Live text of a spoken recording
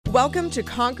Welcome to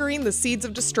Conquering the Seeds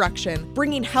of Destruction,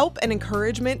 bringing help and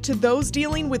encouragement to those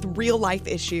dealing with real-life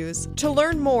issues. To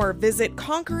learn more, visit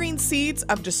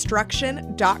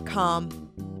conqueringseedsofdestruction.com.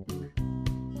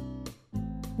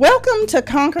 Welcome to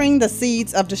Conquering the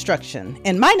Seeds of Destruction,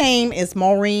 and my name is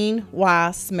Maureen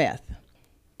Y. Smith.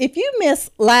 If you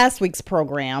missed last week's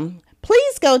program,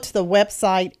 please go to the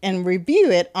website and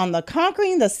review it on the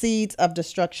Conquering the Seeds of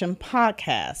Destruction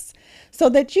podcast so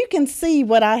that you can see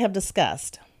what I have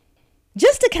discussed.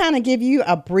 Just to kind of give you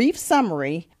a brief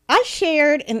summary, I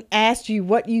shared and asked you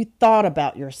what you thought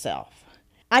about yourself.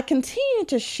 I continue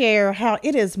to share how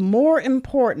it is more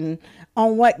important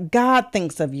on what God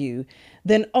thinks of you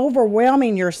than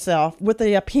overwhelming yourself with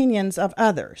the opinions of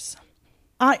others.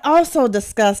 I also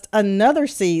discussed another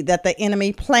seed that the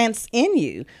enemy plants in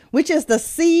you, which is the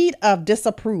seed of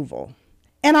disapproval.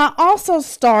 And I also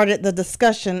started the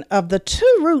discussion of the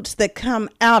two roots that come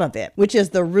out of it, which is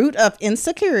the root of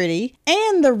insecurity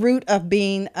and the root of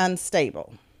being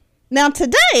unstable. Now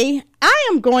today, I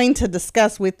am going to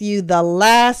discuss with you the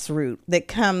last root that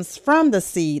comes from the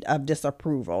seed of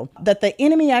disapproval that the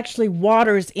enemy actually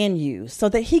waters in you so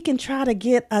that he can try to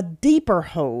get a deeper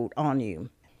hold on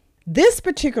you. This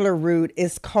particular root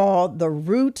is called the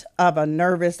root of a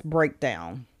nervous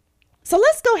breakdown. So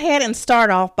let's go ahead and start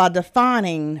off by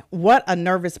defining what a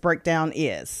nervous breakdown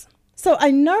is. So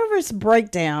a nervous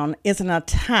breakdown is an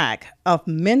attack of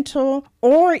mental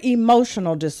or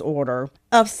emotional disorder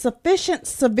of sufficient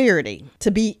severity to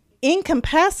be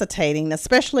incapacitating,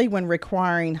 especially when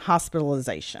requiring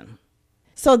hospitalization.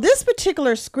 So this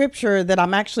particular scripture that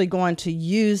I'm actually going to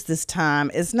use this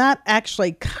time is not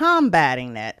actually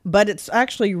combating it, but it's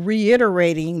actually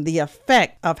reiterating the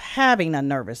effect of having a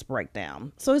nervous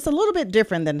breakdown. So it's a little bit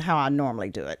different than how I normally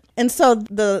do it. And so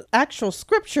the actual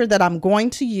scripture that I'm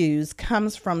going to use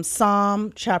comes from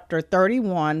Psalm chapter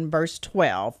 31, verse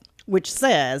 12, which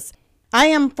says, "I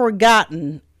am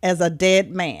forgotten as a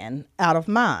dead man out of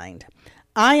mind.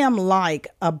 I am like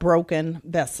a broken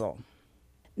vessel."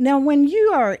 Now, when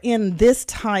you are in this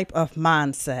type of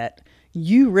mindset,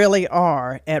 you really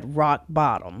are at rock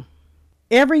bottom.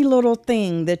 Every little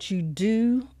thing that you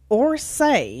do or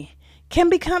say can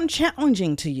become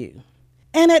challenging to you.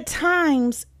 And at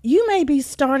times, you may be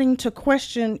starting to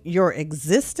question your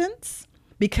existence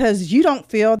because you don't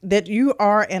feel that you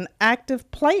are an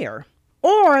active player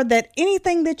or that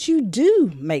anything that you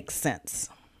do makes sense.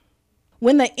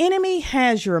 When the enemy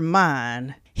has your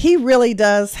mind, he really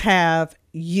does have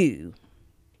you.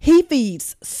 He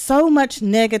feeds so much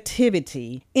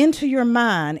negativity into your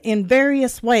mind in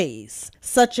various ways,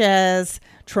 such as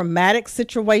traumatic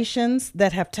situations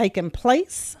that have taken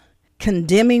place,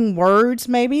 condemning words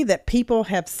maybe that people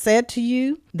have said to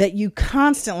you that you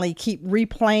constantly keep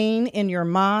replaying in your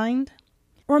mind,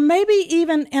 or maybe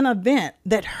even an event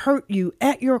that hurt you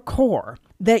at your core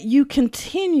that you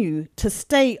continue to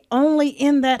stay only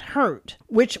in that hurt,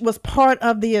 which was part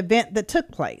of the event that took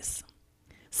place.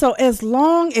 So as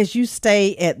long as you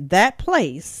stay at that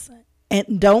place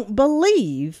and don't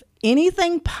believe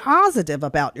anything positive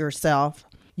about yourself,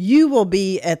 you will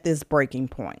be at this breaking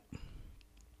point.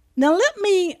 Now, let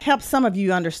me help some of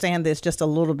you understand this just a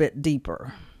little bit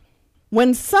deeper.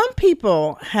 When some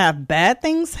people have bad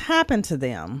things happen to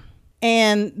them,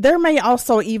 and there may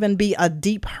also even be a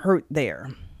deep hurt there,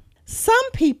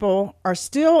 some people are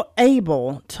still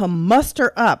able to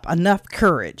muster up enough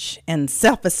courage and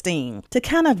self-esteem to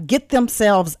kind of get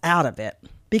themselves out of it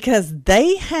because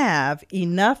they have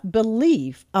enough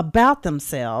belief about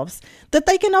themselves that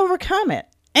they can overcome it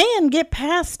and get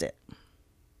past it.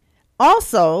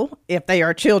 Also, if they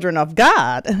are children of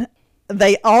God,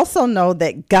 they also know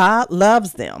that God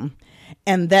loves them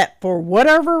and that for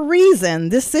whatever reason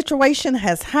this situation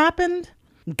has happened,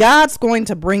 God's going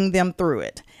to bring them through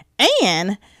it.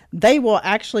 And they will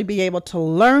actually be able to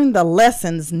learn the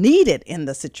lessons needed in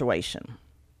the situation.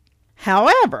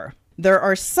 However, there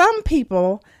are some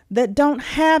people that don't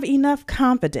have enough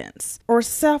confidence or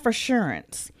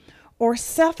self-assurance or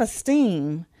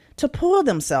self-esteem to pull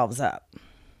themselves up.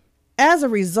 As a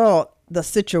result, the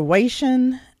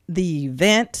situation, the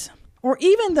event, or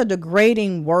even the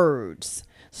degrading words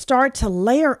start to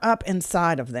layer up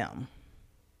inside of them.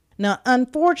 Now,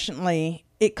 unfortunately,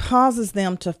 it causes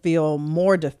them to feel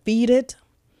more defeated,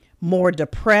 more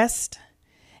depressed,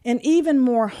 and even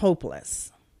more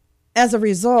hopeless. As a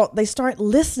result, they start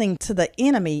listening to the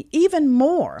enemy even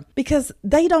more because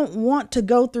they don't want to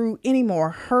go through any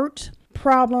more hurt,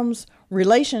 problems,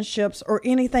 relationships, or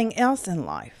anything else in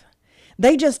life.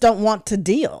 They just don't want to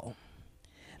deal.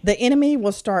 The enemy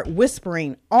will start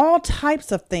whispering all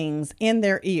types of things in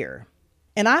their ear.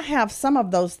 And I have some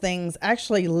of those things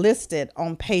actually listed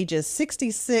on pages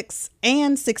 66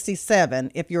 and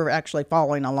 67 if you're actually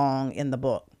following along in the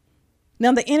book.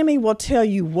 Now, the enemy will tell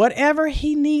you whatever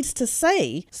he needs to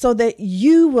say so that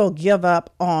you will give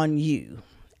up on you.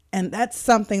 And that's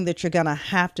something that you're going to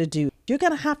have to do. You're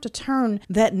going to have to turn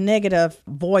that negative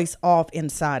voice off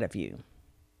inside of you.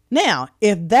 Now,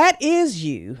 if that is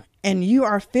you and you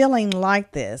are feeling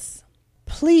like this,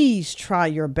 please try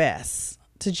your best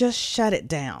to just shut it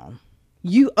down.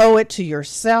 You owe it to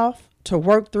yourself to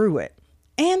work through it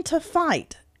and to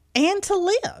fight and to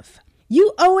live.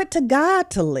 You owe it to God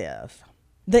to live.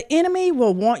 The enemy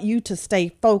will want you to stay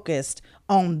focused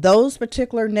on those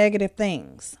particular negative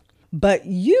things, but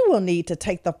you will need to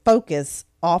take the focus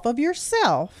off of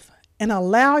yourself and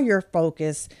allow your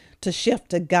focus to shift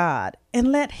to God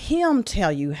and let Him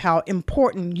tell you how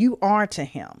important you are to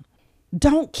Him.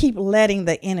 Don't keep letting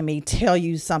the enemy tell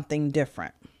you something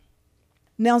different.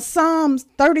 Now, Psalms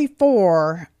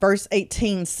 34 verse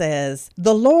 18 says,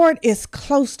 "The Lord is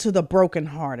close to the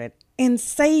brokenhearted and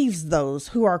saves those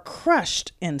who are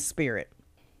crushed in spirit."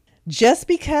 Just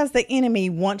because the enemy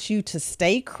wants you to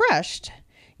stay crushed,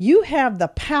 you have the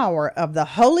power of the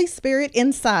Holy Spirit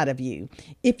inside of you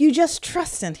if you just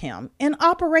trust in Him and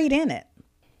operate in it.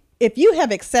 If you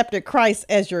have accepted Christ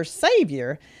as your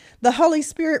Savior, the Holy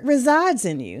Spirit resides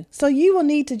in you. So you will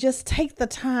need to just take the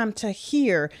time to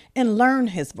hear and learn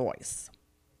His voice.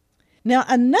 Now,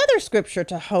 another scripture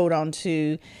to hold on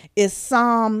to is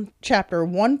Psalm chapter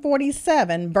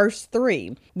 147, verse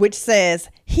 3, which says,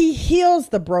 "He heals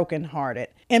the brokenhearted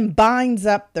and binds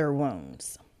up their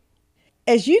wounds."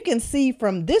 As you can see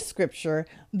from this scripture,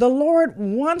 the Lord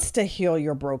wants to heal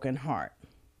your broken heart.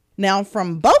 Now,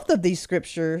 from both of these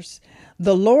scriptures,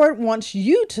 the Lord wants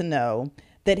you to know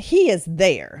that He is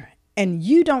there and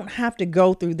you don't have to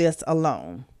go through this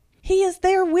alone. He is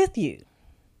there with you.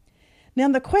 Now,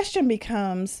 the question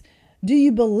becomes, do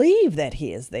you believe that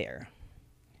He is there?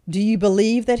 Do you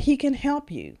believe that He can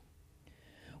help you?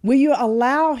 Will you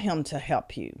allow Him to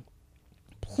help you?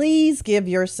 Please give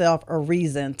yourself a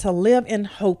reason to live in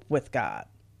hope with God.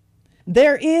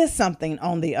 There is something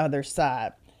on the other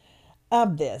side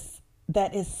of this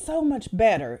that is so much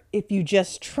better if you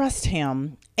just trust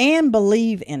Him and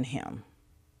believe in Him.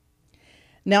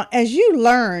 Now, as you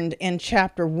learned in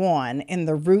chapter 1 in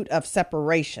the root of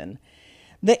separation,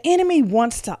 the enemy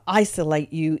wants to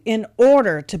isolate you in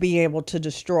order to be able to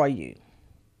destroy you.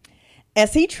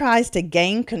 As he tries to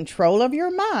gain control of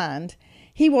your mind,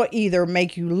 he will either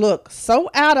make you look so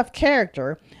out of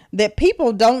character that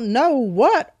people don't know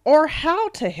what or how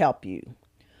to help you,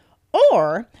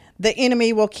 or the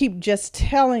enemy will keep just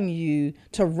telling you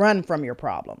to run from your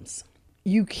problems.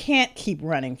 You can't keep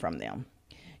running from them.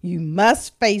 You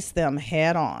must face them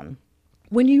head on.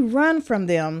 When you run from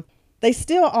them, they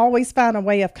still always find a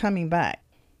way of coming back.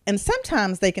 And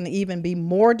sometimes they can even be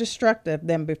more destructive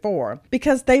than before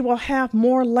because they will have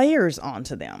more layers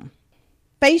onto them.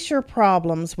 Face your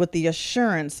problems with the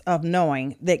assurance of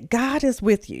knowing that God is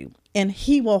with you and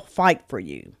He will fight for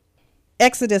you.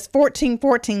 Exodus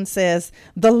 14:14 says,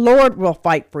 "The Lord will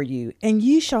fight for you and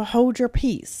you shall hold your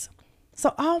peace."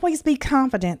 So always be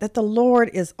confident that the Lord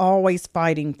is always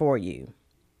fighting for you.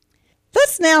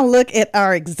 Let's now look at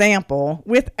our example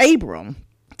with Abram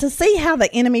to see how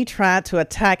the enemy tried to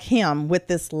attack him with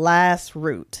this last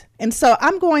root. And so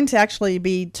I'm going to actually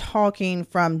be talking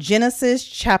from Genesis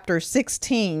chapter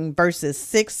 16, verses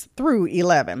 6 through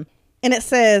 11. And it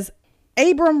says,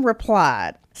 Abram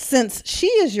replied, "Since she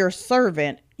is your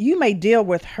servant, you may deal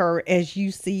with her as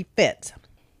you see fit."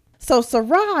 So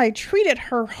Sarai treated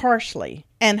her harshly,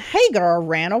 and Hagar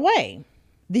ran away.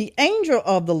 The angel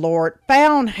of the Lord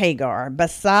found Hagar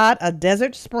beside a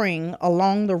desert spring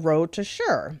along the road to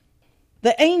Shur.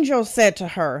 The angel said to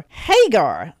her,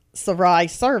 "Hagar,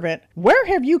 Sarai's servant, where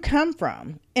have you come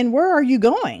from, and where are you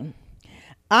going?"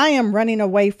 "I am running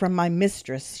away from my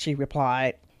mistress," she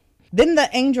replied. Then the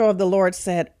angel of the Lord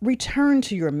said, "Return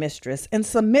to your mistress and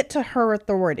submit to her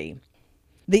authority."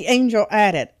 The angel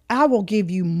added, "I will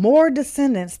give you more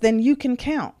descendants than you can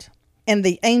count." And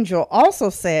the angel also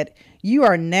said, "You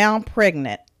are now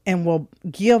pregnant and will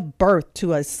give birth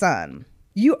to a son.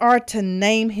 You are to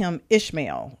name him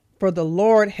Ishmael, for the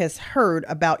Lord has heard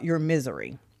about your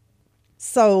misery."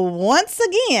 So once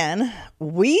again,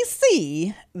 we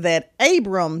see that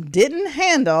Abram didn't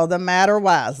handle the matter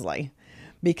wisely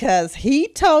because he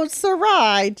told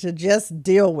Sarai to just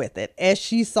deal with it as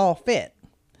she saw fit.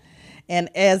 And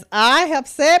as I have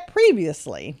said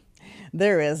previously,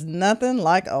 there is nothing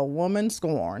like a woman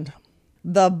scorned.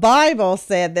 The Bible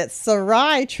said that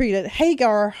Sarai treated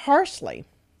Hagar harshly.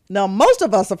 Now, most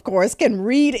of us, of course, can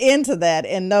read into that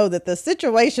and know that the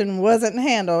situation wasn't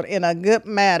handled in a good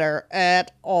manner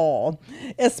at all,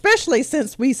 especially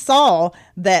since we saw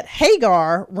that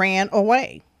Hagar ran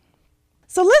away.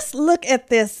 So let's look at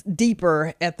this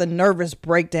deeper at the nervous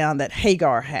breakdown that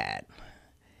Hagar had.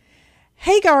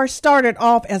 Hagar started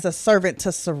off as a servant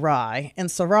to Sarai,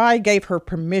 and Sarai gave her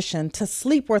permission to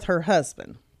sleep with her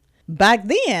husband. Back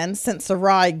then, since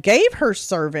Sarai gave her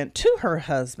servant to her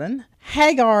husband,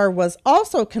 Hagar was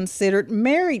also considered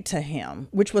married to him,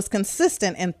 which was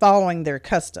consistent in following their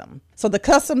custom. So the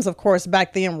customs, of course,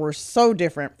 back then were so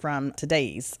different from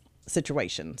today's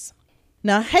situations.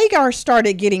 Now, Hagar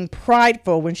started getting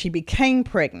prideful when she became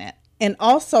pregnant and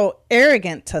also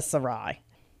arrogant to Sarai.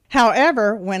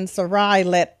 However, when Sarai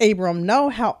let Abram know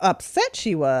how upset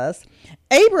she was,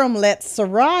 Abram let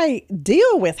Sarai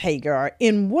deal with Hagar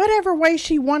in whatever way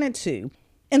she wanted to,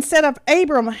 instead of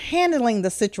Abram handling the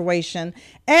situation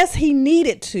as he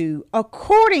needed to,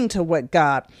 according to what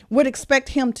God would expect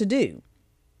him to do.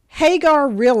 Hagar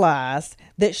realized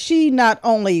that she not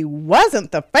only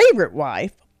wasn't the favorite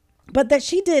wife, but that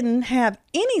she didn't have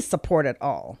any support at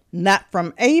all, not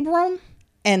from Abram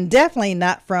and definitely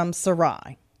not from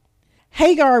Sarai.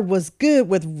 Hagar was good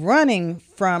with running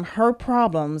from her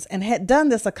problems and had done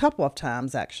this a couple of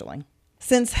times, actually.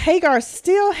 Since Hagar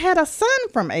still had a son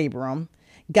from Abram,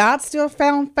 God still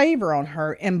found favor on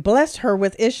her and blessed her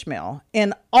with Ishmael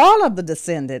and all of the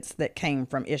descendants that came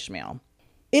from Ishmael.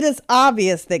 It is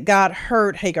obvious that God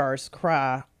heard Hagar's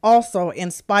cry, also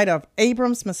in spite of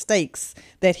Abram's mistakes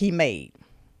that he made.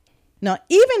 Now,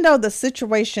 even though the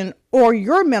situation or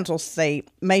your mental state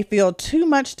may feel too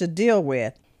much to deal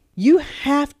with, you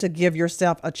have to give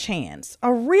yourself a chance,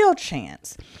 a real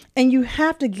chance, and you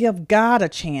have to give God a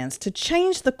chance to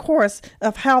change the course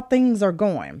of how things are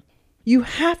going. You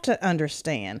have to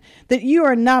understand that you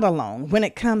are not alone when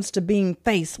it comes to being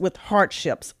faced with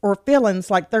hardships or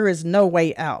feelings like there is no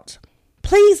way out.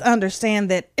 Please understand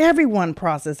that everyone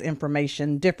processes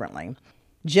information differently.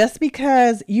 Just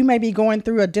because you may be going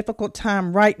through a difficult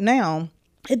time right now,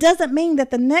 it doesn't mean that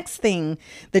the next thing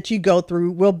that you go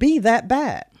through will be that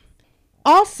bad.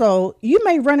 Also, you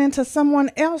may run into someone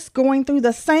else going through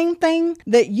the same thing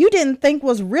that you didn't think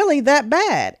was really that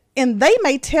bad, and they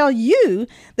may tell you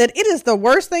that it is the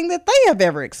worst thing that they have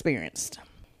ever experienced.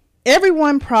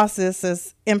 Everyone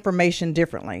processes information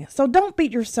differently, so don't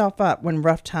beat yourself up when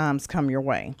rough times come your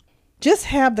way. Just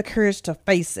have the courage to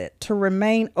face it, to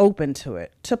remain open to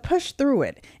it, to push through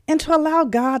it, and to allow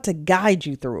God to guide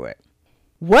you through it.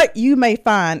 What you may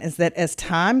find is that as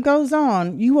time goes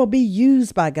on, you will be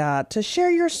used by God to share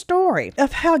your story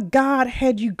of how God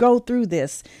had you go through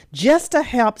this just to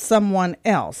help someone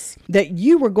else that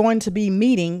you were going to be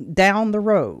meeting down the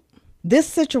road. This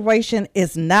situation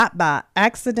is not by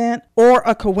accident or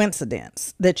a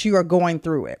coincidence that you are going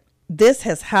through it. This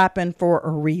has happened for a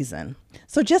reason.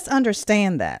 So just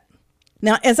understand that.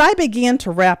 Now, as I begin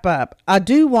to wrap up, I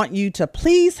do want you to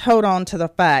please hold on to the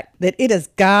fact that it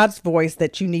is God's voice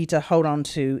that you need to hold on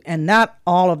to and not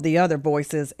all of the other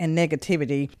voices and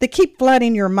negativity that keep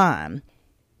flooding your mind.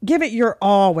 Give it your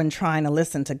all when trying to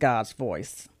listen to God's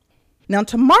voice. Now,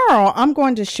 tomorrow, I'm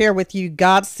going to share with you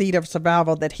God's seed of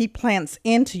survival that he plants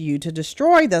into you to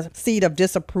destroy the seed of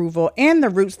disapproval and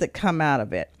the roots that come out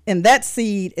of it. And that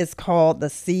seed is called the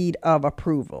seed of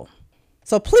approval.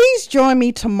 So please join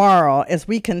me tomorrow as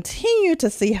we continue to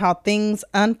see how things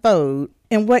unfold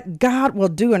and what God will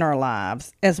do in our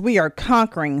lives as we are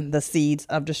conquering the seeds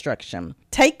of destruction.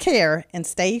 Take care and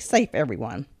stay safe,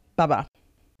 everyone. Bye-bye.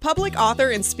 Public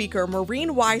author and speaker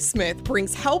Maureen Y. Smith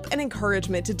brings help and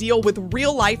encouragement to deal with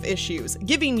real-life issues,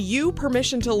 giving you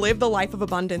permission to live the life of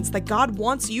abundance that God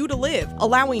wants you to live,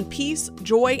 allowing peace,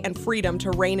 joy, and freedom to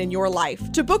reign in your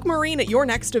life. To book Maureen at your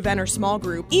next event or small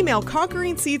group, email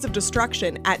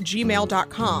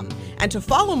conqueringseedsofdestruction@gmail.com. And to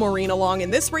follow Maureen along in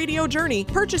this radio journey,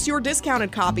 purchase your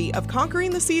discounted copy of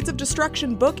Conquering the Seeds of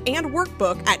Destruction book and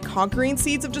workbook at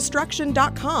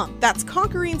conqueringseedsofdestruction.com. That's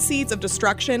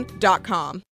conqueringseedsofdestruction.com.